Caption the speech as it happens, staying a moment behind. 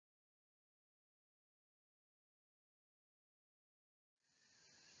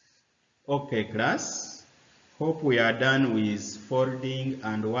Okay, class. Hope we are done with folding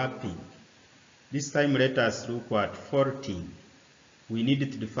and warping. This time let us look at faulting. We need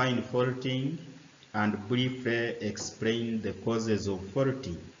to define faulting and briefly explain the causes of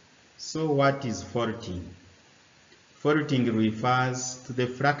faulting. So what is faulting? Faulting refers to the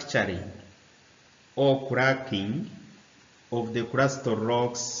fracturing or cracking of the crustal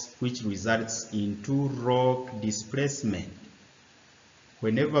rocks which results into rock displacement.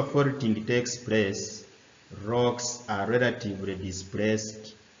 Whenever faulting takes place, rocks are relatively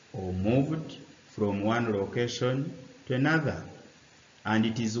displaced or moved from one location to another, and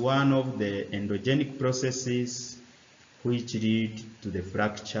it is one of the endogenic processes which lead to the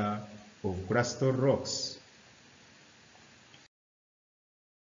fracture of crustal rocks.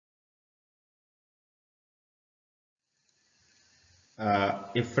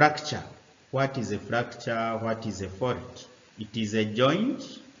 A fracture. What is a fracture? What is a fault? It is a joint.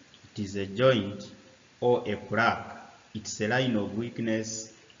 It is a joint or a crack. It's a line of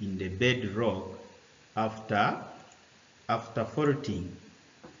weakness in the bedrock after faulting.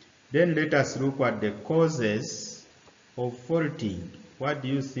 Then let us look at the causes of faulting. What do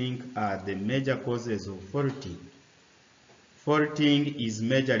you think are the major causes of faulting? Faulting is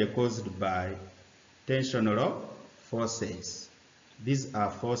majorly caused by tensional forces. These are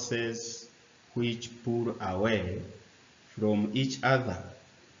forces which pull away from each other.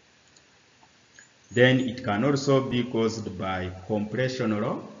 Then it can also be caused by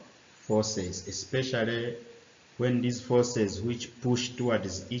compressional forces, especially when these forces which push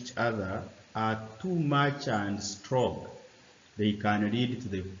towards each other are too much and strong. They can lead to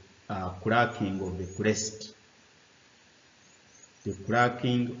the cracking of the crest. The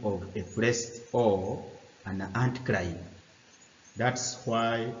cracking of a crest or an anticline. That's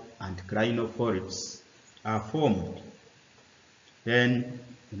why anticlinal faults are formed. Then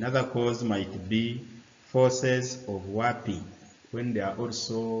another cause might be forces of warping. When they are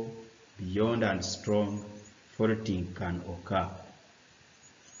also beyond and strong, faulting can occur.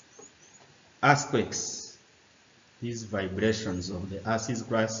 Earthquakes. These vibrations of the Earth's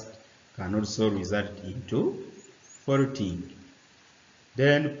crust can also result into faulting.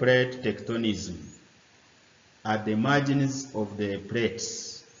 Then plate tectonism. At the margins of the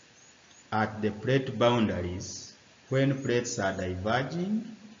plates, at the plate boundaries, when plates are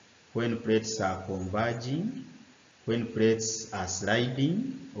diverging, when plates are converging, when plates are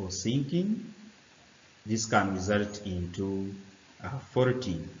sliding or sinking, this can result into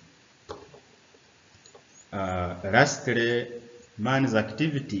faulting. Lastly, man's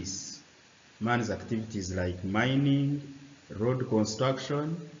activities like mining, road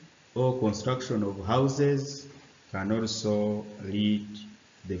construction, or construction of houses can also lead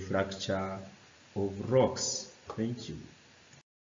to the fracture of rocks. Thank you.